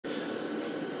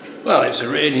Well, it's a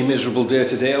rainy, miserable day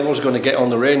today. I was going to get on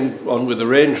with the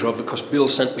Range Rover because Bill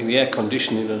sent me the air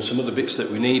conditioning and some other bits that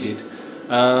we needed.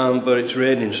 But it's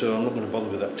raining, so I'm not going to bother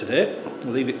with that today. I'll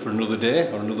leave it for another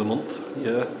day or another month.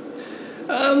 Yeah.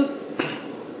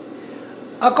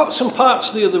 I got some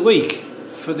parts the other week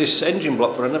for this engine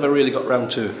block, but I never really got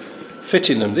round to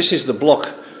fitting them. This is the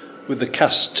block with the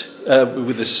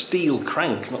with the steel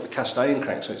crank, not the cast iron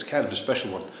crank, so it's kind of a special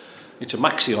one. It's a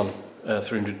Maxion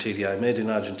 300 TDI made in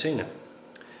Argentina.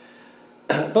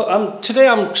 But today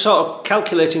I'm sort of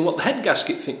calculating what the head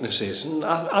gasket thickness is, and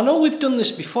I know we've done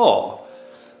this before,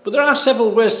 but there are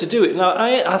several ways to do it. Now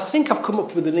I think I've come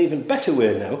up with an even better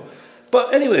way now.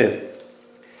 But anyway,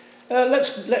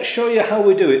 let's show you how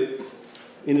we do it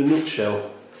in a nutshell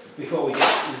before we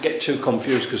get too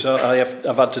confused, because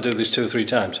I've had to do this 2 or 3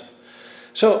 times.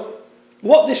 So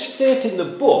what this states in the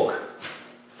book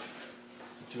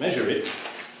to measure it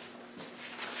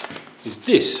is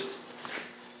this.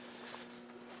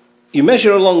 You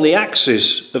measure along the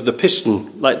axis of the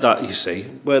piston like that, you see,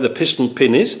 where the piston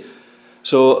pin is,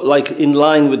 so like in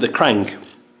line with the crank,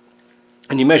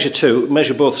 and you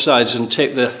measure both sides and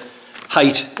take the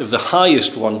height of the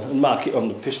highest one and mark it on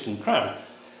the piston crown.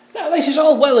 Now this is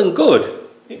all well and good,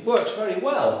 it works very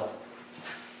well,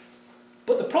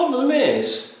 but the problem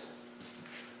is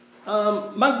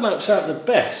mag mounts aren't the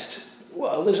best.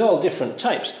 Well, there's all different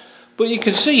types, but you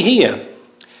can see here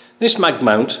this mag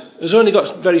mount has only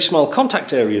got very small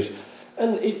contact areas,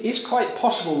 and it is quite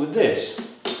possible with this,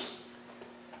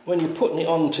 when you're putting it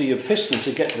onto your piston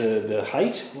to get the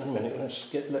height. Wait a minute,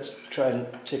 let's try and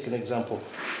take an example.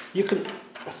 You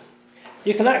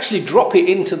can actually drop it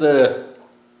into the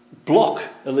block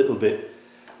a little bit,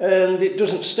 and it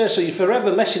doesn't stay, so you're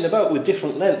forever messing about with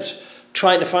different lengths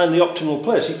trying to find the optimal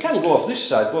place. You can go off this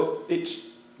side, but it's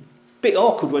a bit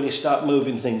awkward when you start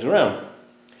moving things around.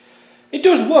 It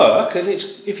does work, and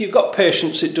if you've got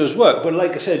patience it does work, but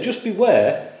like I said, just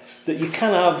beware that you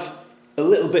can have a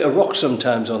little bit of rock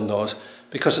sometimes on those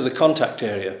because of the contact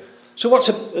area. So what's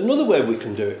another way we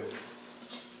can do it?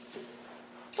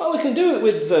 Well, we can do it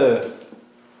with a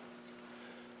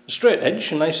straight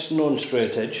edge, a nice known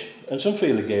straight edge, and some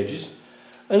feeler gauges,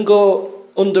 and go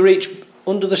under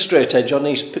the straight edge on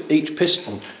each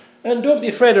piston. And don't be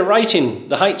afraid of writing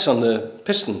the heights on the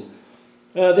piston.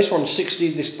 This one's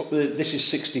 60, this is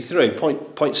 63,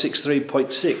 0.63,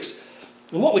 0.6.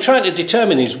 And what we're trying to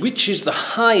determine is which is the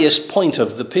highest point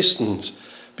of the pistons,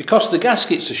 because the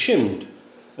gaskets are shimmed,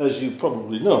 as you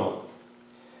probably know.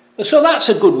 So that's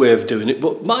a good way of doing it,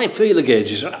 but my feeler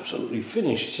gauges are absolutely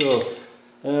finished, so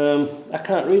I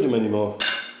can't read them anymore.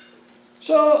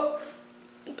 So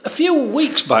a few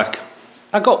weeks back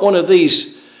I got one of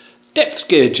these depth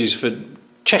gauges for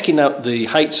checking out the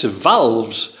heights of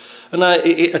valves, and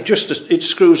it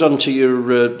screws onto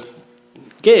your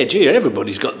gauge here.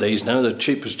 Everybody's got these now, they're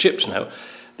cheap as chips now.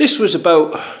 This was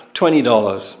about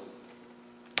 $20,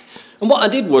 and what I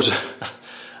did was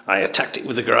I attacked it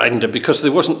with a grinder, because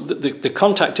there wasn't the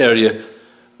contact area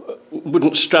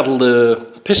wouldn't straddle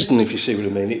the piston, if you see what I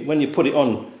mean. When you put it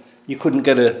on, you couldn't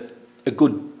get a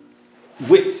good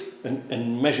width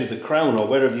and measure the crown or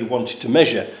wherever you wanted to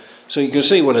measure. So you can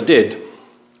see what I did.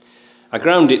 I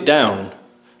ground it down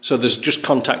so there's just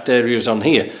contact areas on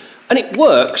here, and it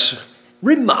works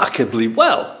remarkably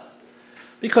well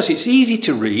because it's easy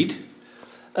to read,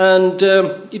 and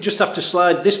you just have to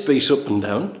slide this piece up and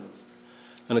down,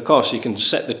 and of course you can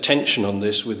set the tension on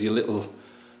this with your little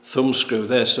thumb screw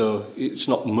there so it's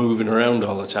not moving around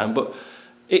all the time, but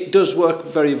it does work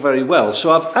very, very well.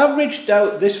 So I've averaged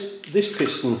out this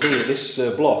piston here, this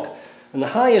block, and the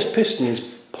highest piston is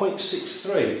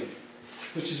 0.63,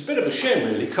 which is a bit of a shame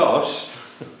really, because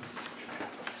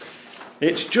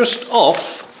it's just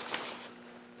off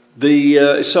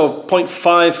the, so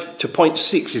 0.5 to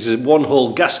 0.6 is a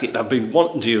one-hole gasket. I've been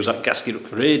wanting to use that gasket up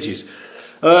for ages.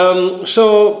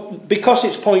 So because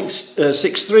it's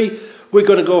 0.63, we're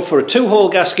going to go for a 2-hole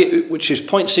gasket, which is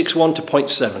 0.61 to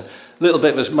 0.7. A little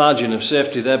bit of a margin of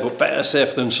safety there, but better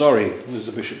safe than sorry, as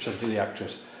the Bishop said to the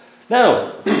actress.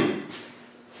 Now,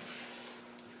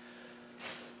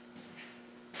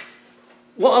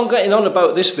 what I'm getting on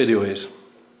about this video is,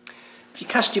 if you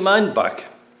cast your mind back,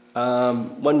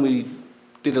 when we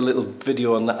did a little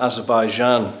video on the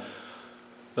Azerbaijan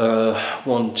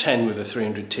 110 with a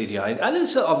 300 TDI, I did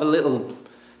sort of a little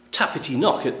tappety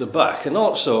knock at the back, and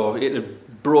also it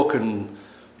had broken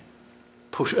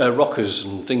rockers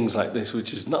and things like this,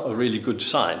 which is not a really good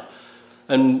sign.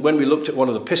 And when we looked at one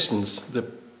of the pistons,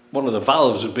 one of the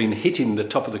valves had been hitting the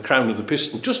top of the crown of the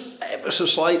piston just ever so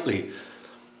slightly.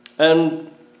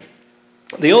 And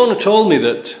the owner told me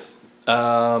that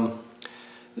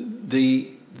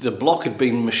the block had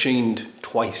been machined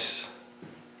twice,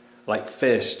 like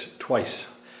faced twice.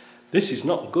 This is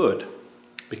not good,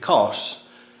 because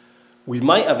we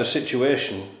might have a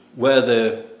situation where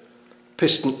the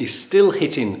piston is still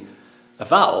hitting a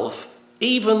valve,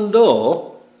 even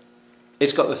though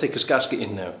it's got the thickest gasket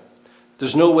in now.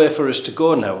 There's nowhere for us to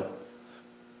go now,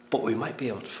 but we might be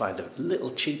able to find a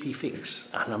little cheapy fix,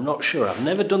 and I'm not sure. I've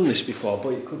never done this before, but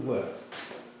it could work.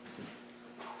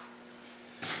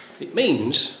 It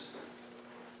means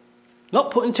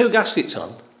not putting two gaskets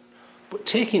on, but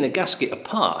taking a gasket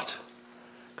apart,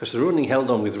 because they're only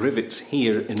held on with rivets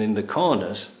here and in the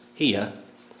corners here.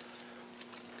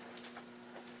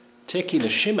 Taking a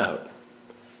shim out.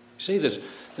 See, they're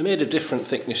made of different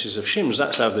thicknesses of shims.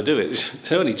 That's how they do it.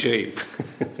 It's only cheap.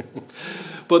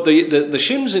 But the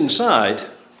shims inside,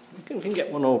 you can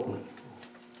get one open.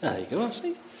 There you go,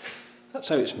 see? That's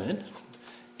how it's made.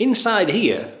 Inside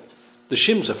here, the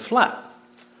shims are flat,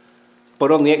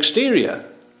 but on the exterior,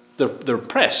 they're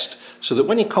pressed, so that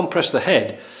when you compress the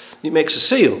head, it makes a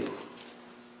seal.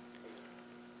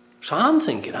 So I'm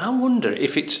thinking, I wonder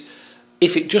if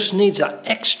it just needs that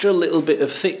extra little bit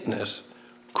of thickness.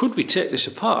 Could we take this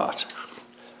apart,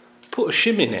 put a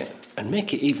shim in it, and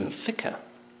make it even thicker?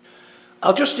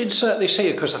 I'll just insert this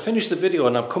here because I finished the video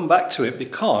and I've come back to it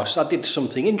because I did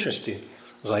something interesting,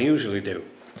 as I usually do.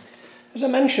 As I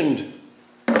mentioned,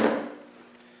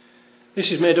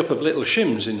 this is made up of little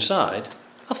shims inside.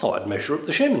 I thought I'd measure up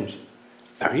the shims.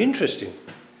 Very interesting.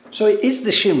 So it is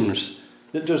the shims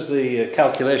that does the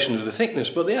calculation of the thickness,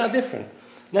 but they are different.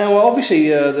 Now obviously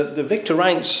the Victor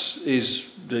Reinz is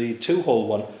the 2-hole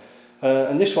one,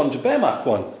 and this one's a Baymack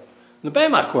one. The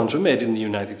Baymack ones were made in the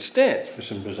United States for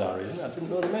some bizarre reason. I didn't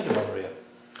know they made them over here.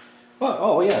 Well,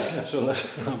 oh yeah, so let's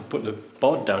put the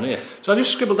board down here. So I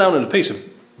just scribbled down on a piece of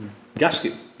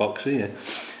gasket box here.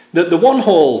 The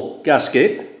 1-hole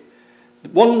gasket,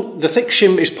 the thick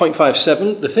shim is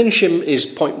 0.57, the thin shim is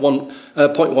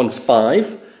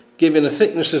 0.15, giving a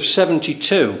thickness of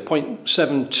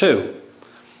 72.72.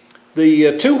 The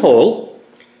 2-hole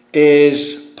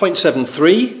is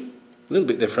 0.73, a little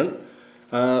bit different,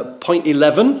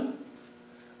 0.11,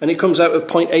 and it comes out at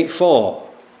 0.84.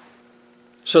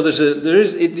 So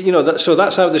so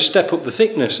that's how they step up the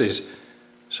thicknesses.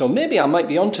 So maybe I might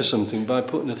be onto something by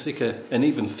putting an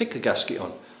even thicker gasket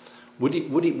on. Would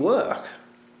it work?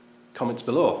 Comments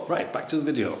below. Right, back to the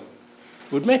video.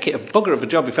 Would make it a bugger of a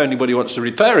job if anybody wants to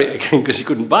repair it again because you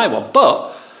couldn't buy one,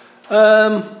 but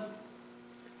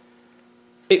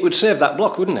it would save that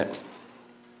block, wouldn't it?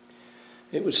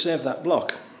 It would save that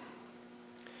block.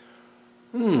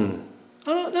 I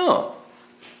don't know.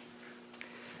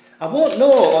 I won't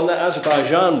know on the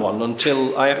Azerbaijan one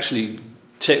until I actually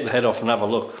take the head off and have a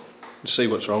look and see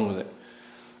what's wrong with it.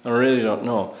 I really don't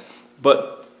know.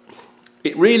 But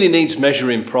it really needs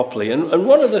measuring properly. And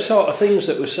one of the sort of things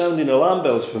that was sounding alarm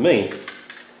bells for me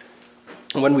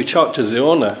when we talked to the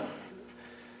owner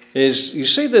is, you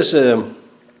see there's a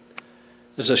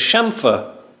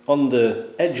chamfer on the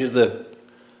edge of the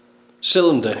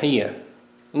cylinder here,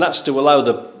 and that's to allow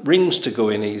the rings to go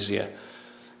in easier.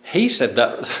 He said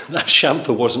that that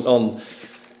chamfer wasn't on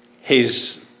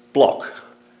his block.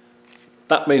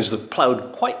 That means they've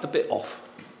ploughed quite a bit off,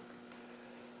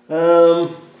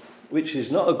 which is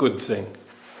not a good thing.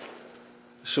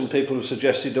 Some people have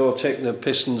suggested, oh, take the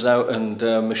pistons out and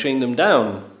machine them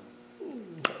down.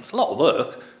 It's a lot of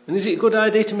work. And is it a good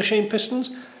idea to machine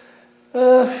pistons?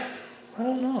 I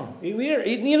don't know.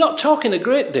 You're not talking a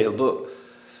great deal, but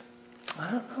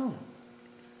I don't know.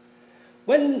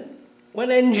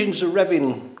 When engines are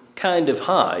revving kind of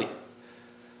high,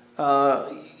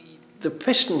 the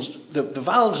pistons, the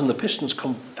valves and the pistons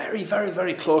come very, very,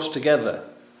 very close together.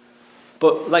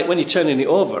 But like when you're turning it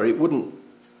over, it wouldn't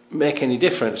make any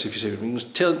difference if you see. You can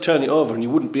turn it over and you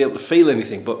wouldn't be able to feel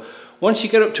anything. But once you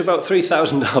get up to about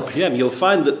 3,000 RPM, you'll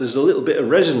find that there's a little bit of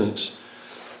resonance,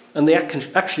 and they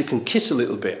actually can kiss a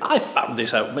little bit. I found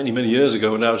this out many, many years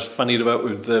ago when I was fanning about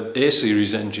with the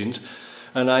A-series engines,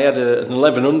 and I had an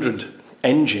 1100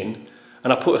 engine,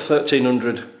 and I put a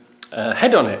 1300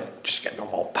 head on it, just getting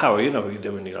more power, you know what you're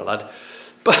doing, you're a lad.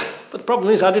 But the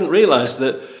problem is I didn't realise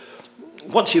that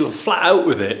once you were flat out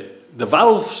with it, the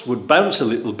valves would bounce a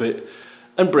little bit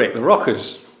and break the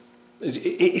rockers.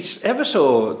 It's ever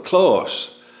so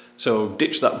close, so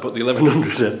ditch that and put the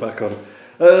 1100 head back on.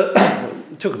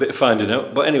 It took a bit of finding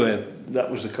out, but anyway,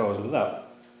 that was the cause of that.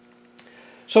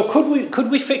 So could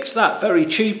we fix that very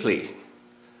cheaply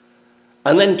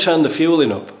and then turn the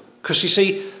fueling up? Because you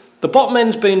see, the bottom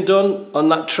end's been done on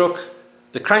that truck,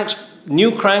 the crank's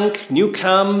new crank, new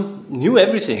cam, new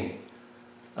everything.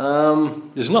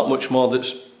 There's not much more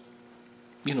that's,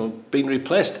 you know, been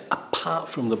replaced apart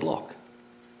from the block.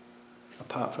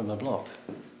 Apart from the block.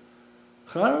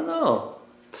 So I don't know.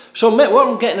 So what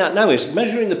I'm getting at now is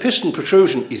measuring the piston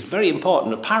protrusion is very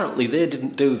important. Apparently they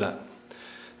didn't do that.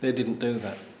 They didn't do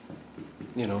that.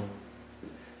 You know,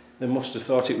 they must have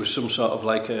thought it was some sort of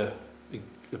like a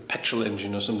petrol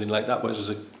engine or something like that, where there's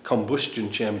a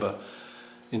combustion chamber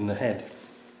in the head.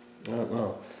 I don't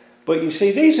know. But you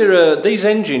see, these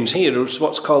engines here are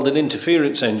what's called an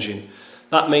interference engine.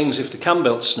 That means if the cam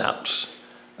belt snaps,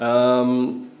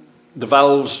 the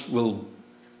valves will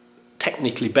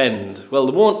technically bend. Well,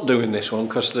 they won't do in this one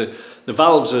because the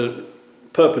valves are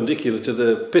perpendicular to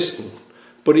the piston.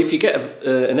 But if you get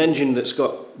an engine that's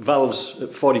got valves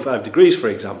at 45 degrees, for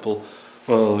example,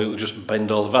 well, it'll just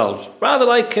bend all the valves. Rather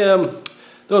like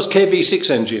those KV6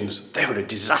 engines. They were a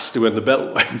disaster when the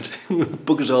belt went.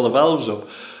 Buggers all the valves up.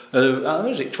 How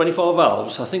was it, 24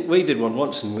 valves? I think we did one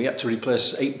once and we had to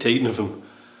replace 18 of them.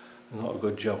 Not a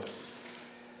good job.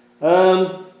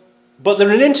 But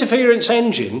they're an interference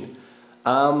engine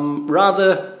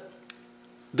rather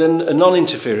than a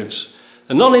non-interference.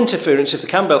 A non-interference, if the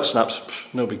cam belt snaps,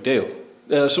 no big deal.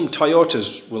 Some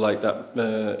Toyotas were like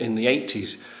that in the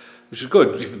 80s, which was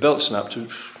good. If the belt snapped,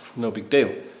 no big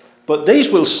deal. But these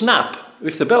will snap.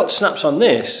 If the belt snaps on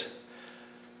this,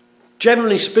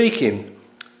 generally speaking,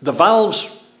 the valves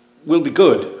will be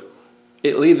good.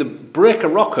 It'll either break a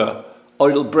rocker or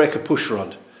it'll break a push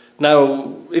rod.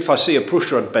 Now, if I see a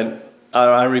push rod bent,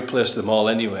 I replace them all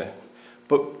anyway.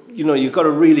 But, you know, you've got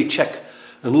to really check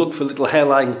and look for little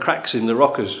hairline cracks in the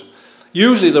rockers.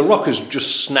 Usually the rockers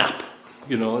just snap,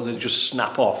 you know, they just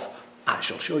snap off. I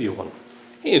shall show you one.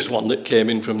 Here's one that came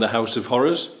in from the House of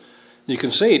Horrors. You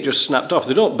can see it just snapped off.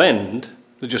 They don't bend,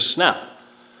 they just snap.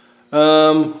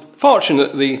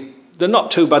 Fortunately, they're not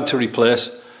too bad to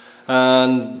replace.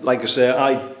 And like I say,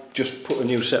 I just put a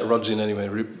new set of rods in anyway.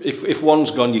 If one's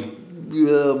gone,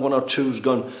 one or two's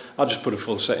gone, I'll just put a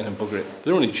full set in and bugger it.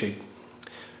 They're only cheap.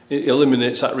 It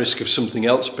eliminates that risk of something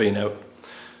else being out.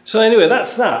 So anyway,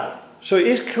 that's that. So it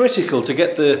is critical to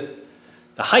get the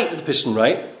height of the piston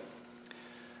right,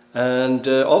 and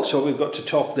also we've got to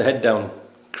torque the head down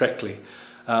correctly.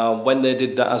 When they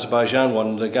did that Azerbaijan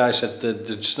one, the guy said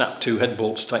they'd snap 2 head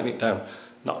bolts, tighten it down.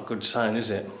 Not a good sign, is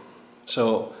it?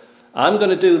 So I'm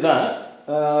going to do that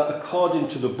according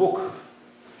to the book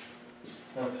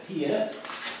of here.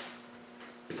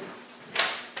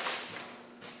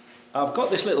 I've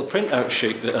got this little printout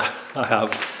sheet that I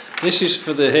have. This is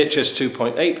for the HS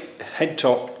 2.8 head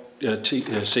torque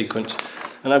sequence,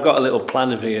 and I've got a little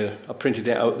plan of here. I printed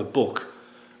it out of the book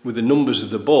with the numbers of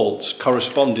the bolts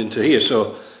corresponding to here,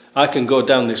 so I can go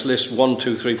down this list 1,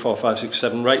 2, 3, 4, 5, 6,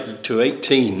 7 right to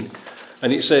 18,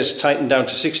 and it says tighten down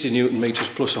to 60 Newton meters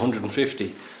plus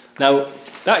 150. Now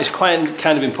that is kind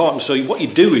of important. So what you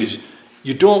do is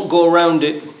you don't go around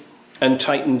it and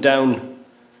tighten down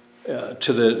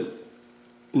to the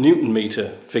Newton meter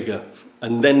figure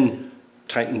and then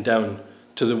tighten down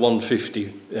to the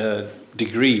 150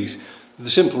 degrees. The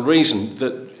simple reason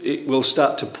that it will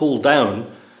start to pull down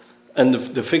and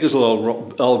the figures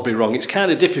will all be wrong. It's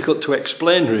kind of difficult to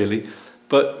explain really,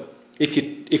 but if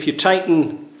you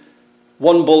tighten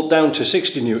one bolt down to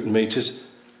 60 Newton meters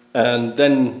and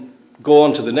then go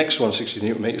on to the next one 60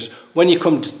 Newton meters, when you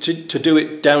come to do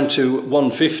it down to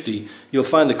 150, you'll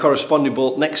find the corresponding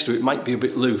bolt next to it might be a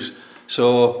bit loose.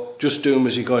 So just do them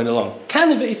as you're going along.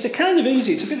 It's kind of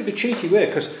easy. It's a bit of a cheeky way,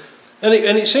 and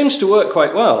it seems to work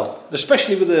quite well,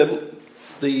 especially with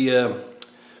the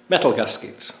metal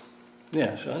gaskets.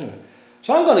 Yeah. So anyway,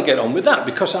 so I'm going to get on with that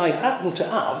because I happen to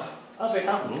have, as it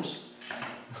happens,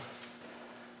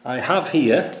 I have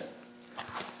here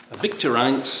a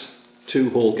Victorinox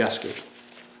 2-hole gasket.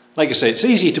 Like I say, it's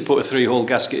easy to put a 3-hole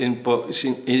gasket in, but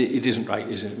it isn't right,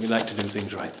 is it? We like to do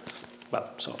things right. Well,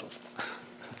 sort of.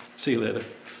 See you later.